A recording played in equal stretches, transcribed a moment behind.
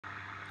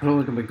Hello,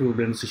 welcome back to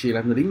Blender Sushi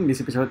LiveNoding. In this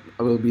episode,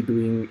 I will be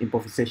doing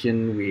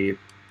improvisation with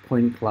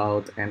point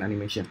cloud and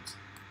animations.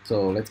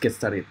 So let's get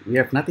started. We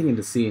have nothing in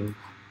the scene,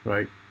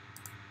 right?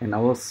 And I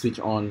will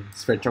switch on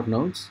SVerchok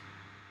nodes.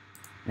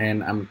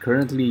 And I'm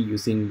currently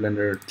using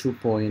Blender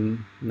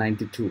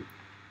 2.92.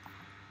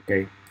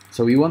 Okay,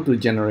 so we want to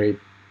generate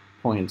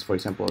points, for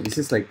example. This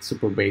is like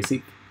super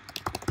basic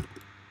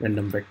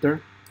random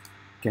vector.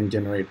 Can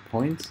generate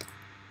points.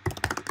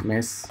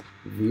 Mesh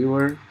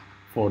viewer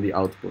for the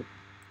output.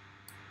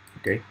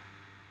 Okay,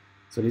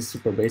 so this is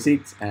super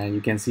basics, and you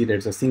can see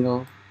there's a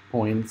single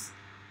points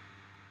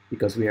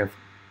because we have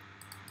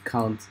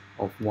count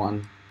of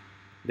 1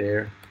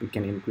 there. We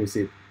can increase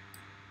it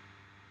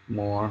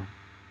more.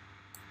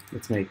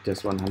 Let's make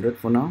just 100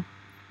 for now.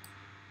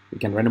 We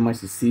can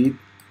randomize the seed,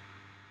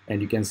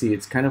 and you can see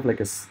it's kind of like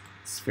a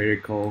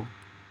spherical.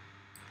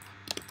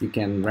 You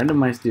can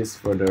randomize this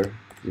further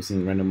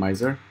using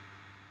randomizer,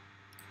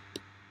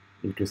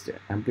 increase the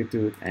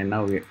amplitude, and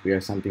now we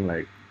are something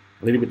like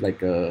a little bit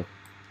like a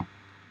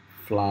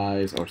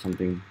flies or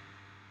something,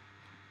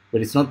 but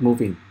it's not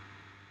moving.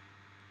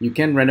 You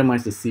can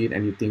randomize the seed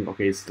and you think,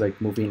 okay, it's like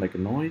moving like a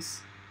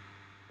noise.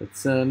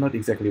 That's not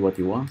exactly what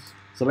you want.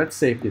 So let's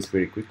save this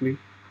very quickly.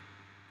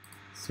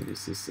 So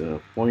this is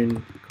a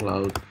point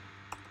cloud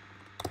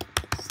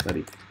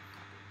study.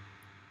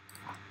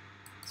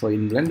 So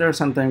in Blender,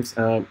 sometimes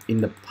in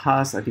the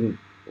past, I think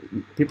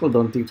people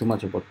don't think too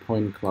much about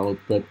point cloud,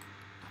 but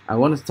I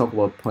want to talk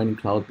about point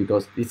cloud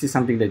because this is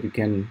something that you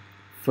can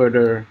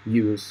further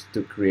use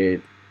to create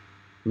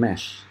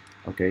mesh.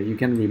 Okay, you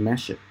can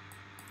remesh it.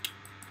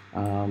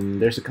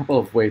 There's a couple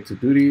of ways to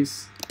do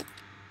this,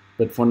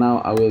 but for now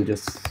I will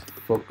just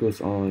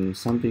focus on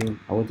something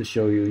I want to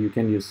show you. You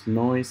can use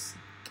noise,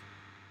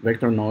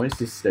 vector noise.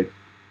 This is like,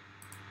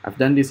 I've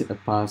done this in the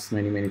past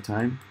many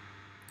times.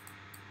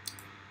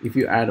 If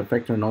you add a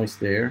vector noise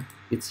there,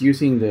 it's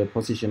using the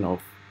position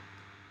of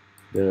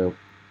the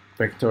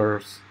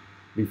vectors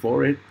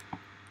before it,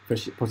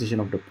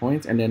 position of the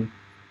points, and then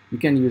you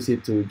can use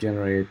it to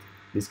generate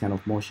this kind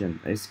of motion.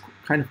 It's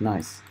kind of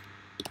nice.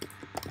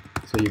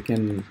 So you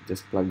can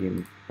just plug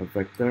in a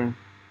vector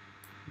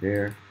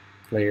there,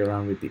 play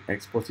around with the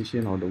X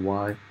position or the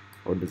Y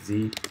or the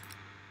Z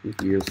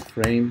if you use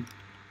frame.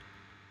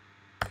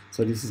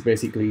 So this is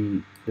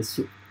basically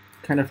the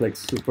kind of like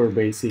super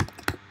basic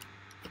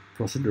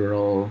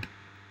procedural.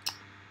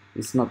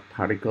 It's not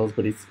particles,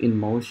 but it's in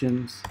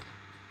motions.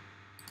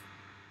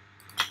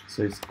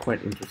 So it's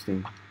quite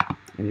interesting.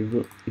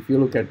 And if you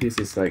look at this,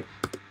 it's like,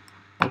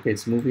 okay,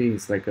 it's moving.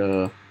 It's like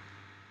a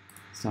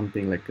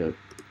something like a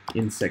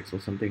insect or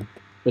something,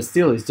 but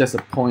still it's just a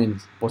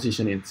point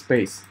position in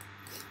space,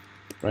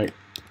 right?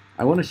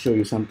 I want to show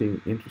you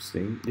something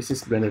interesting. This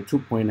is Blender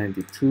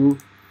 2.92.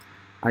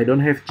 I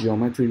don't have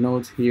geometry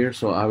nodes here,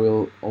 so I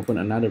will open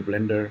another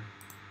Blender,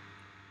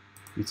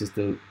 which is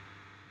the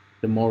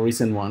more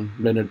recent one,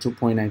 Blender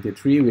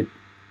 2.93 with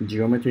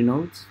geometry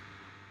nodes.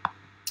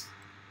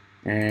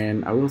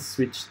 And I will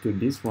switch to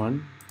this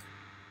one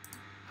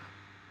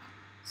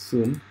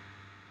soon.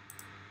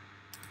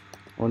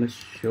 I want to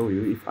show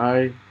you if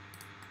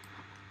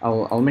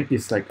I'll make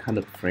this like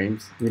 100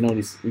 frames. We know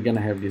this, we're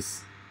gonna have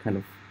this kind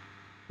of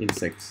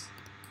insects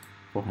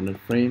for 100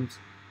 frames.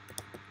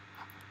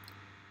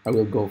 I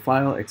will go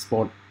file,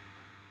 export,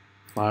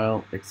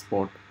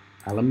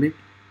 Alembic,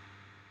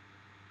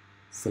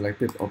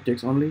 selected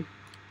objects only,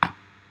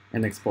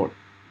 and export.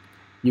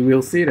 You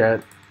will see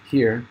that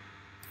here,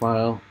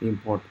 file,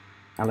 import,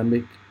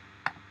 Alembic,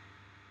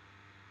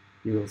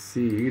 you will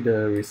see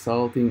the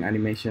resulting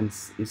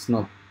animations is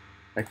not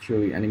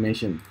actually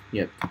animation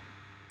yet.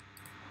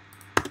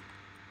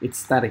 It's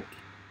static,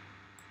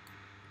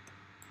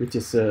 which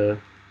is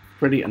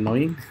pretty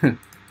annoying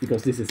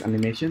because this is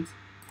animations.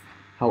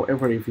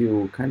 However, if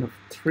you kind of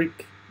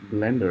trick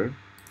Blender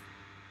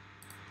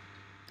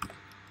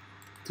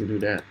to do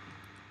that,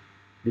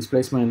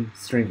 displacement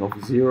strength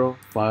of 0,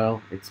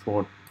 file,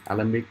 export,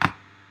 Alembic,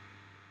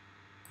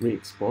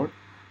 re-export.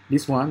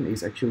 This one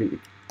is actually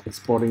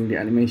exporting the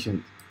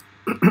animation.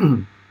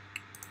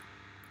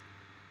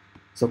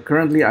 So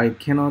currently I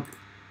cannot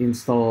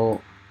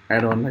install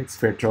add-on like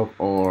SVerchok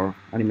or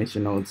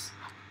animation nodes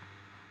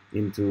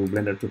into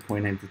Blender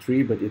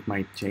 2.93, but it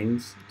might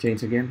change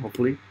again,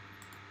 hopefully.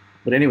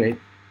 But anyway,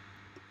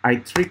 I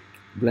trick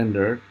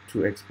Blender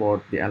to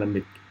export the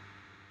Alembic,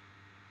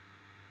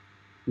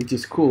 which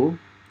is cool.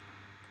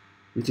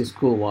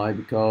 Why?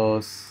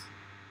 Because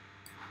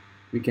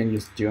we can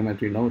use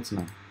geometry nodes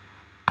now.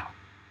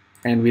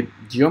 And with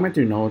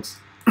geometry nodes,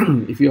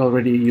 if you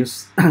already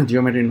use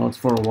geometry nodes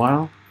for a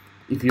while,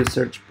 if you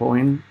search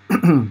point,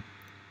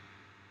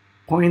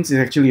 points is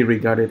actually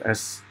regarded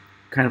as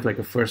kind of like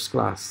a first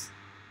class.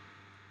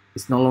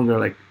 It's no longer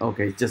like,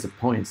 okay, it's just a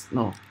points.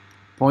 No,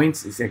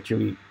 points is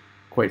actually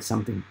quite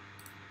something.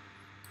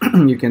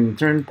 You can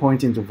turn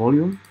points into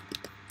volume,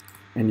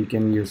 and you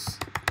can use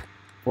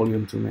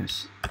volume to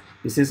mesh.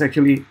 This is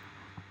actually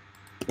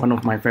one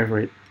of my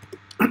favorite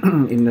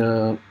in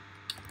the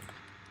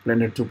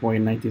Blender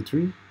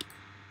 2.93.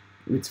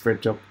 with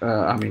SVerchok,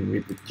 I mean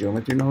with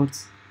geometry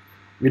nodes.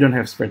 We don't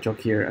have SVerchok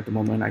here at the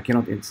moment. I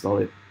cannot install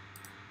it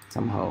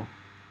somehow.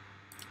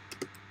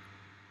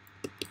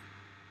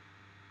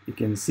 You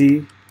can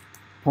see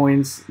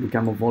points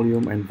become a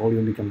volume and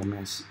volume become a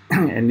mesh.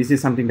 And this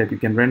is something that you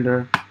can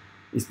render.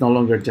 It's no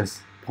longer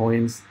just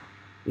points.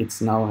 It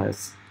now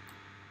has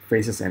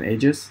faces and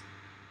edges.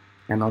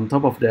 And on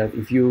top of that,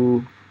 if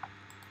you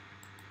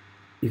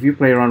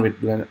play around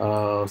with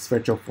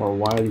SVerchok for a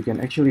while, you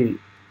can actually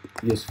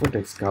use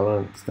vertex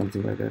color,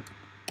 something like that.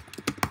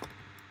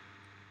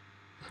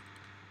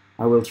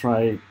 I will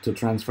try to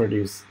transfer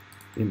this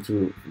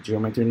into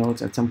geometry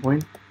nodes at some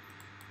point,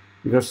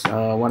 because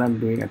what I'm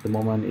doing at the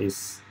moment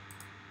is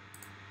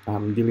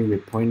I'm dealing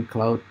with point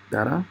cloud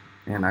data,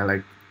 and I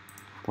like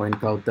point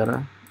cloud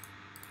data.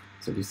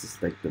 So this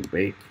is like the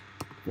bake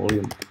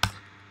volume.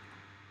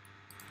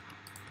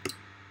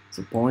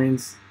 So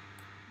points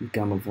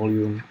become a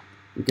volume.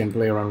 You can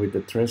play around with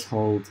the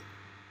threshold.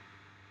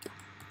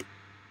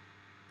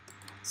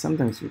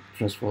 Sometimes with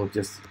threshold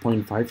just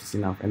 0.5 is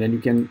enough, and then you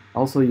can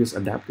also use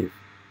adaptive.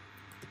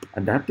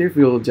 Adaptive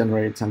will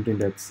generate something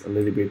that's a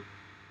little bit,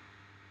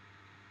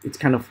 it's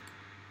kind of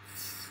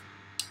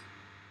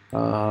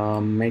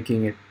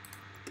making it,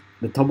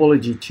 the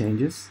topology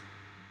changes,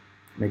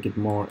 make it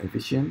more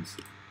efficient.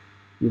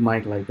 You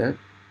might like that.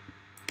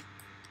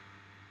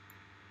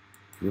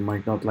 You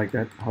might not like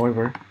that.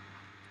 However,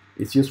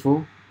 it's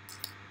useful.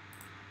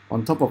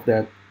 On top of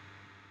that,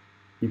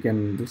 you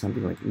can do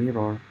something like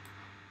mirror,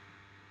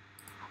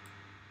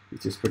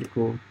 which is pretty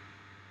cool.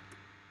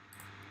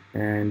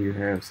 And you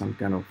have some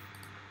kind of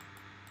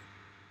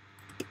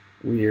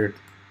weird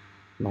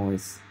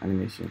noise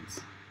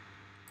animations.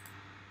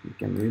 You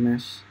can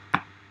remesh,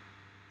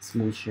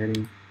 smooth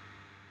shading,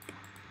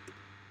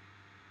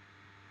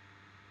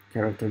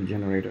 character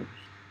generators.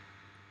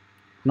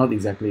 Not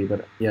exactly,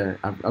 but yeah,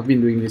 I've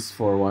been doing this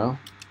for a while.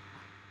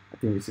 I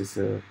think this is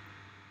a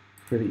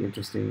pretty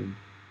interesting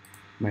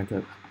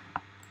method.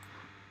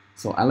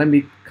 So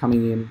Alembic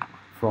coming in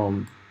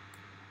from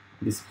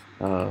this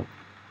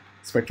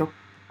SVerchok,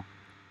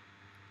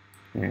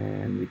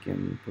 and we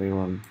can play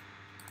around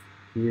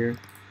here.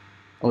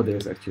 Oh,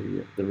 there's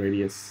actually the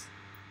radius.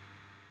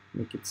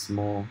 Make it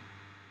small.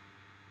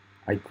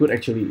 I could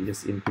actually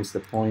just increase the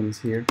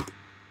points here.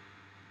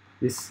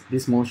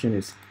 This motion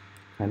is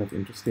kind of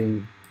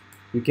interesting.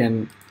 You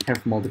can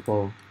have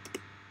multiple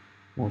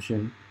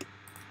motion,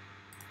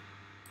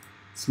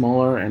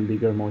 smaller and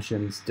bigger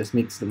motions. Just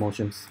mix the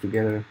motions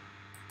together,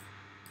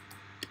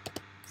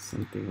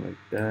 something like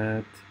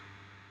that,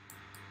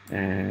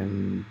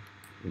 and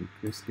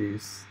increase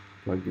this.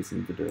 Plug this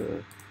into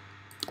the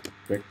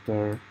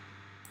vector.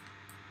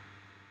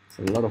 It's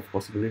a lot of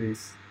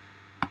possibilities.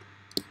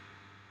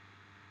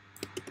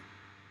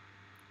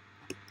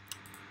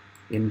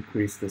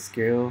 Increase the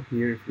scale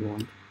here if you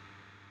want.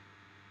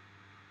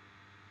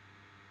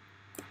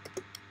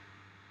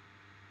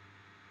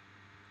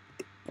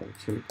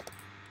 Actually,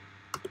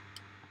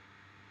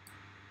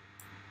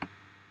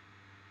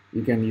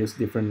 you can use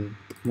different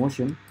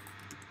motion.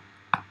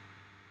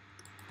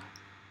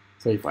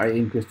 So if I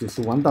increase this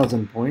to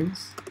 1000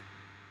 points,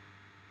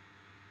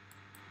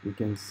 you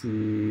can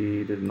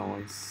see the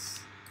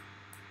noise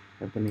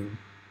happening.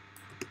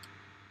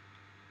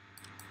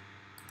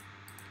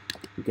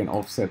 You can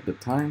offset the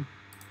time.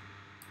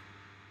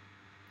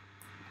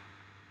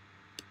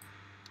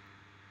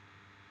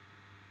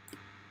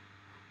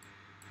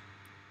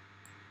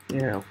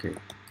 Yeah, okay.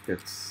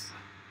 That's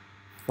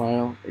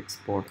file,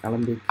 export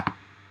Alembic.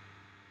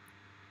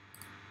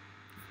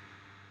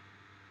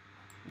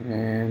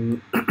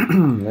 And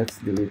let's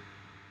delete.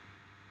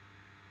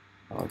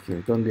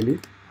 Okay, don't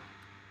delete.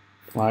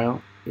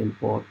 File,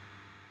 import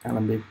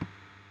Alembic.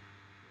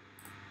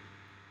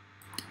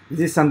 This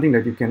is something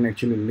that you can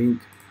actually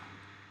link.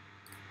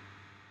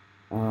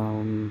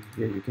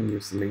 Yeah, you can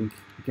use link.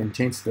 You can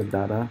change the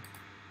data.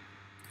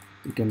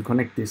 You can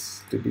connect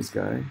this to this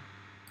guy.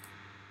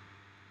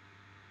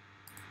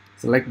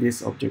 Select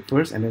this object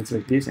first, and then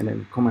select this, and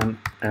then Command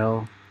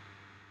L,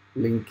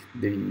 link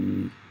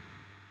the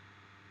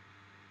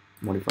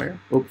modifier.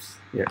 Oops,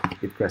 yeah,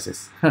 it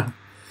crashes.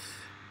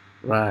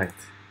 Right.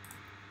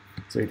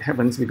 So it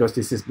happens because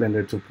this is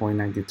Blender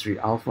 2.93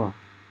 alpha,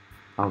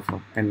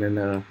 and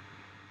then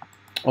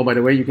oh, by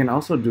the way, you can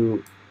also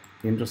do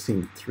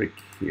interesting trick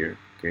here.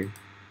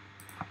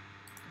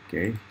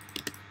 Okay,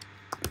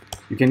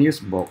 you can use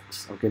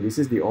box. Okay, this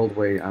is the old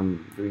way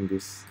I'm doing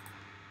this.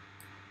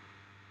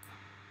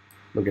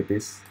 Look at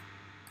this.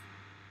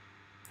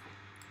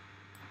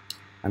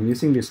 I'm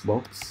using this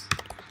box,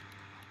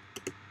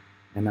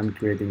 and I'm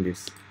creating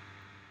this.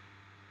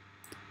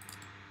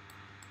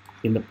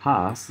 In the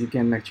past, you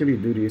can actually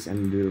do this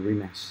and do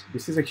remesh.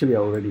 This is actually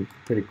already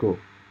pretty cool.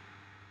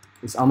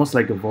 It's almost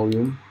like a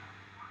volume.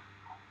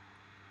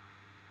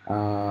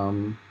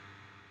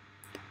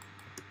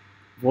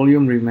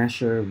 Volume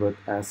remesher, but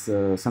as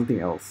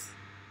something else.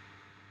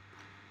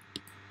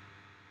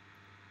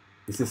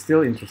 This is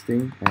still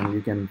interesting, and you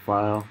can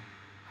file.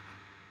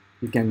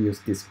 You can use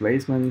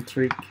displacement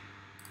trick.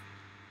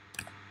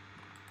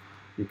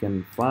 you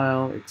can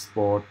file,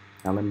 export,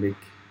 Alembic.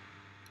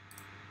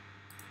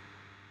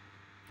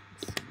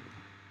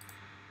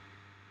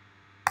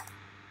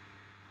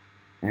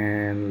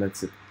 And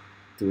let's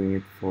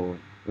doing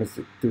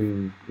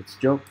its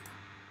job.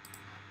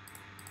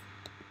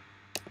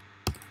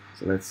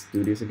 So let's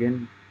do this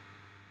again.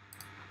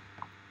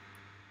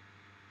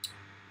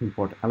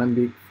 Import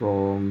Alembic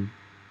from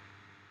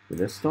the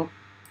desktop.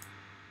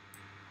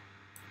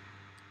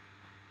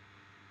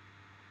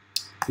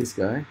 This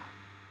guy.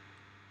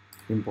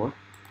 Import.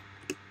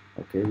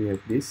 Okay, we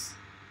have this.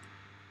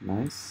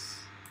 Nice.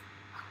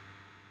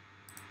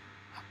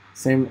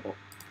 Same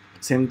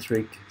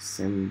trick,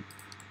 same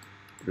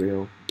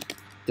drill.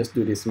 Just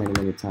do this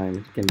many times.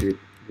 You can do it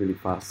really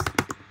fast.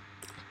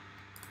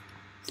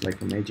 It's like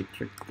a magic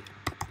trick.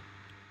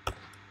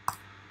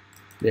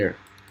 There.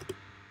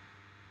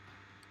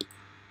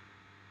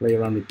 Play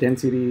around with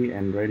density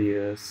and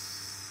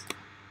radius,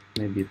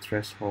 maybe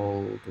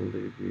threshold a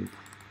little bit.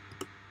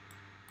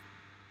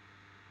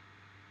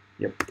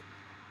 Yep,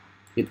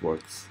 it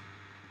works.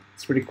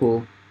 It's pretty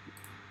cool.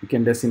 You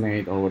can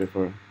decimate or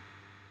whatever.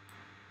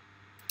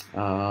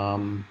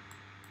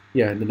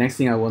 Yeah, the next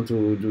thing I want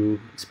to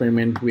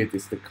experiment with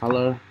is the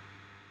color.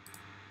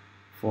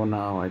 For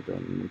now, I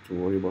don't need to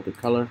worry about the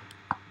color.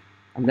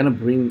 I'm gonna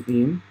bring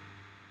in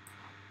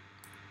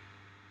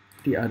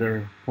the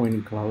other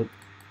point cloud.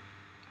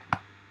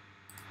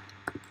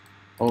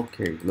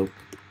 Okay, look.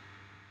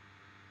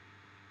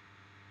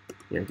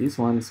 Yeah, this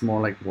one is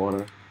more like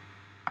water.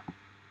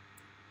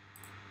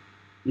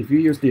 If you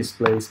use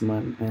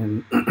displacement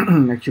and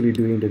actually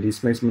doing the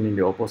displacement in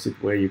the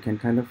opposite way, you can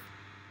kind of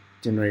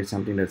generate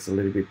something that's a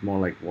little bit more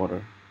like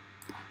water.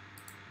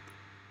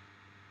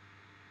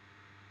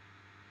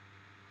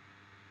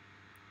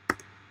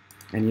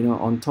 And you know,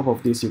 on top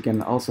of this, you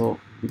can also,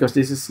 because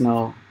this is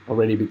now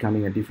already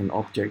becoming a different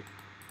object.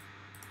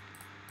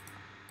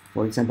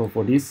 For example,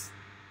 for this,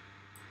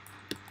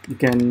 you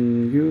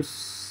can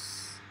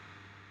use,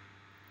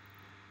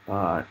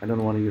 I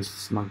don't want to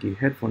use monkey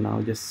head for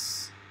now,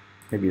 just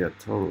maybe a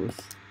torus.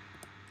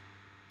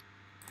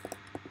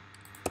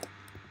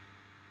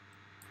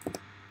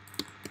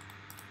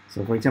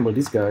 So for example,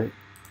 this guy,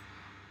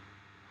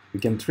 we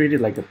can treat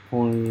it like a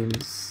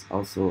points,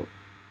 also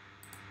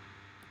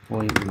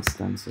point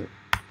instancer,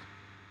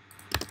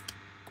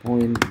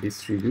 point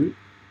distribute.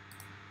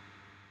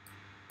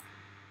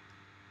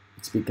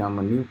 It's become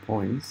a new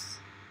point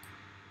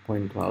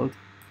cloud.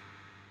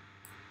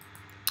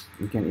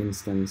 We can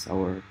instance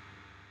our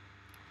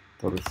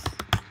torus.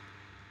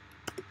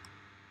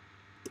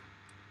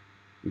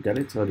 You got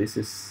it? So this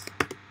is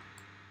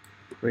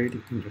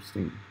pretty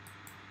interesting.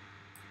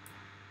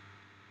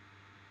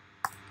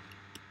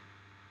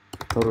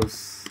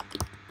 Torus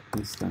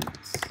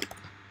instance.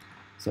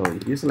 So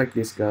you select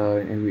this guy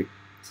and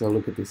so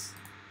look at this.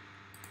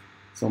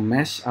 So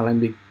mesh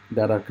Alembic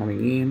data coming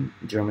in,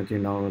 geometry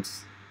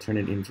nodes, turn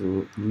it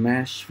into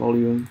mesh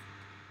volume,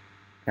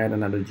 add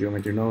another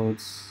geometry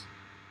nodes,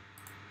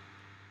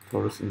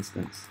 torus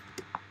instance.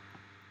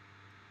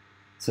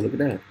 So look at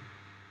that.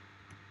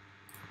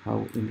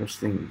 How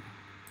interesting.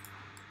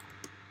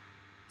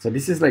 So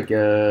this is like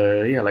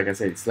a, yeah, like I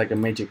said, it's like a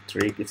magic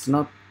trick. It's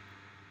not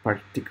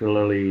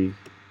particularly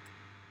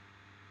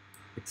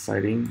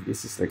exciting.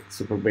 This is like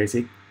super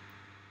basic.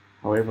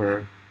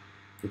 However,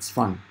 it's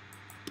fun.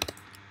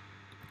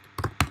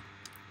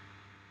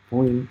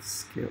 Point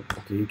scale.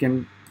 Okay, you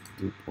can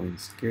do point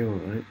scale,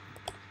 right?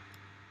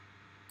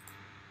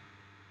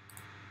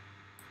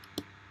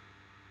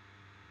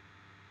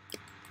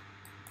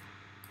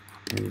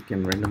 And you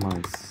can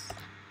randomize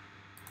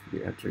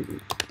the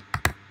attribute.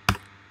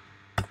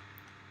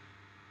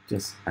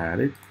 Just add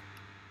it,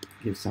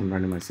 give some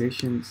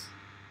randomizations.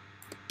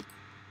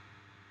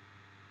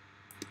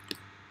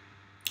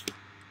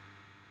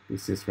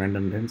 This is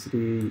random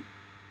density.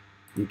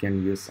 You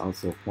can use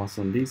also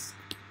Poisson disk.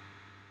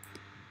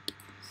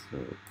 So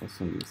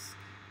Poisson disk.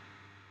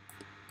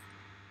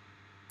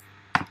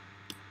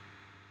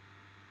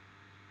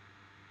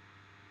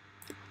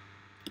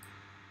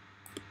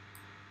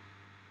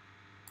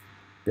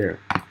 There.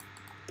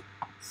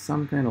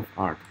 Some kind of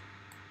art.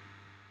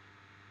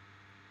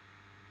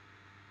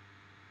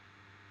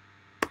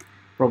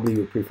 Probably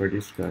you prefer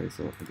this guy,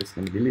 so I'm just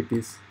gonna delete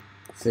this,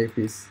 save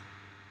this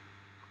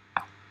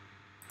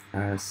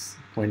as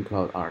point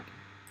cloud art.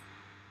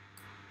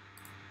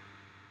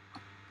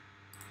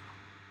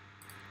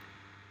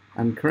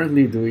 I'm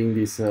currently doing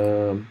this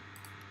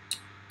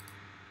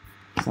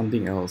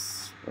something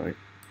else, right?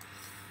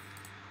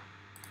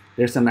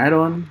 There's an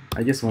add-on,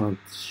 I just want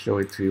to show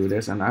it to you.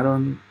 There's an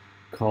add-on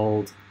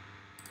called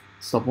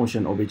stop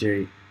motion obj.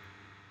 You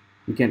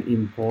can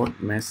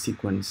import mesh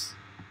sequence.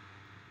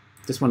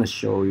 Just want to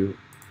show you.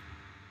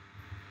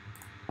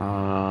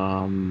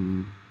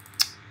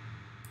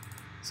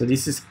 So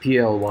this is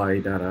PLY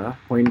data,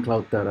 point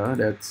cloud data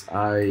that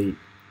I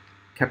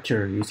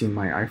capture using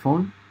my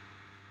iPhone.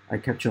 I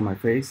capture my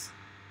face,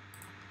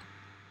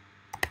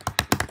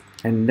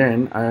 and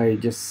then I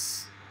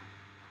just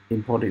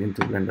import it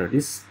into Blender.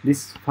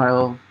 This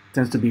file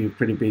tends to be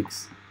pretty big.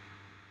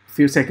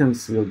 Few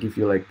seconds will give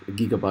you like a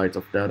gigabyte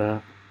of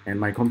data, and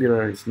my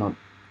computer is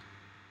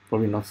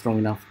probably not strong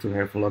enough to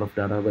have a lot of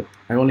data, but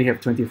I only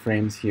have 20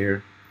 frames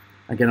here.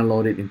 I'm gonna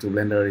load it into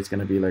Blender. It's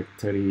gonna be like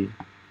 30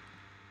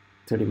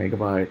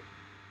 megabyte.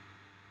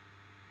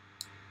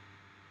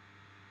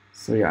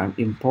 So yeah, I'm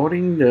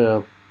importing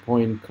the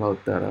point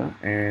cloud data,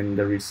 and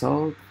the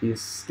result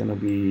is gonna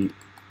be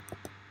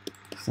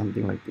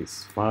something like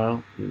this: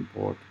 file,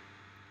 import,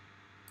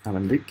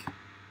 Alembic.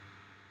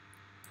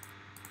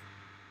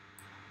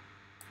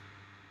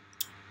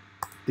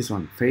 This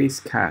one, face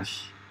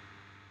cache.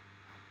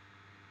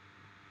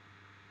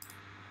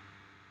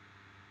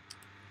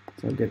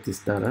 So I get this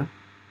data.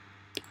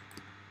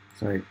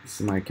 So this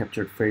is my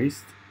captured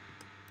face.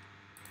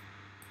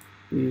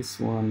 This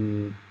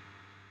one,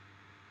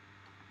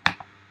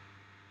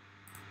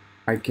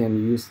 I can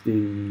use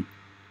the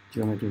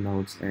geometry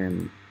nodes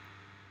and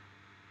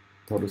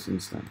Torus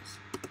instance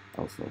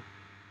also.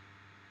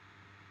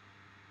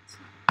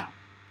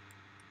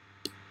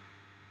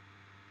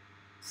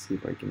 See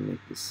if I can make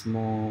this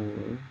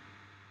smaller.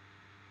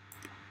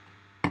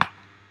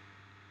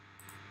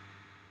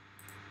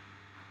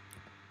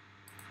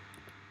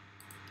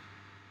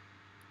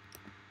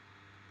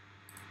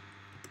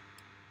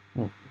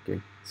 Oh,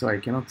 okay. So I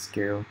cannot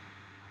scale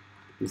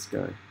this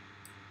guy.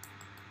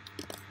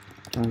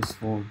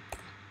 Transform.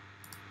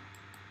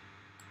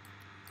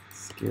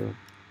 Scale.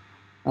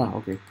 Ah,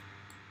 okay.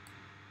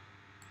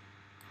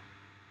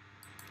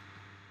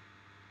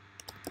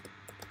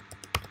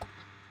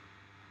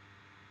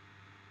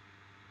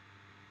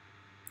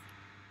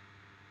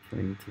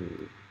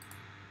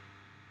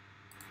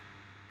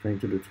 Trying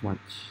to do too much.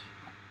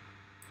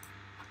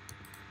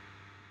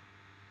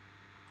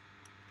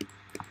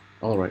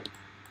 All right.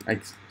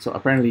 So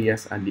apparently,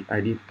 yes, I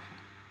did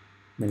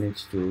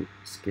manage to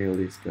scale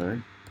this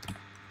guy.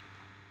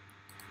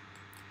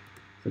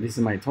 So this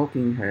is my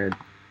talking head.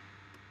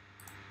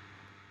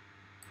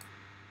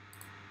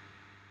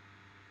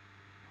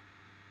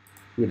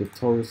 With a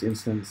Torus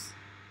instance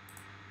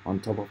on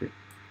top of it.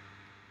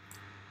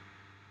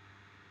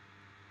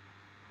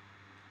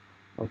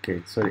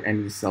 Okay, so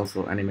and this is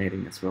also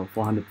animating as well,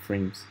 400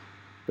 frames.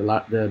 The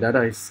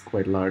data is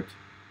quite large,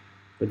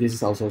 but this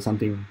is also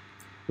something,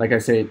 like I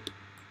said,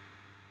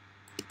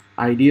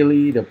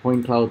 ideally the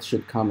point cloud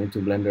should come into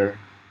Blender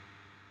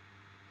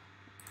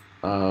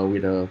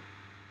with a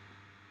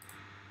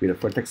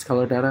vertex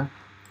color data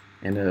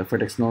and a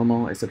vertex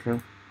normal,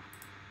 etc.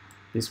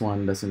 This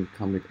one doesn't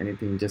come with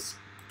anything, just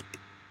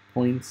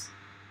points.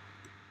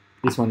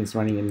 This one is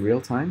running in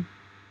real time.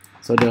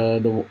 So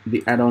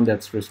the add-on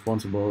that's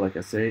responsible, like I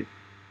said,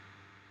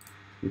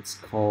 it's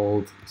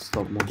called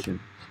Stop Motion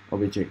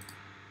OBJ.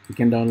 You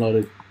can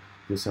download it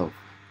yourself.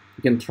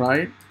 You can try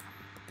it,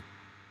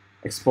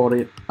 export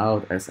it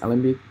out as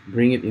Alembic,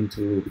 bring it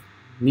into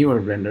newer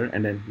Blender,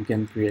 and then you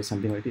can create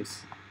something like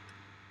this.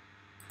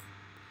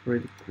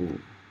 Pretty cool.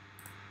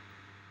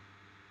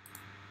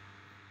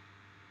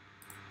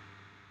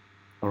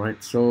 All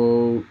right,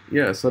 so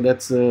yeah, so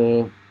that's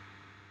the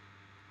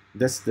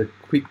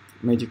quick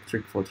magic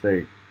trick for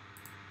today.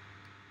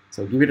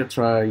 So give it a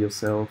try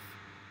yourself.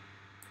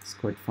 It's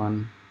quite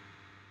fun.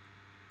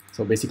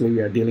 So basically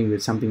we are dealing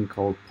with something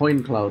called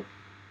point cloud,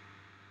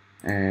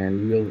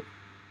 and you will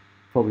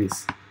probably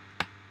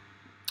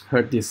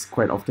heard this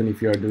quite often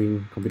if you are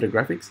doing computer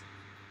graphics.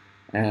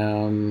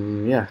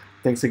 Yeah,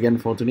 thanks again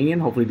for tuning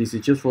in. Hopefully this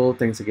is useful.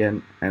 Thanks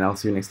again, and I'll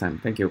see you next time.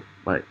 Thank you.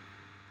 Bye.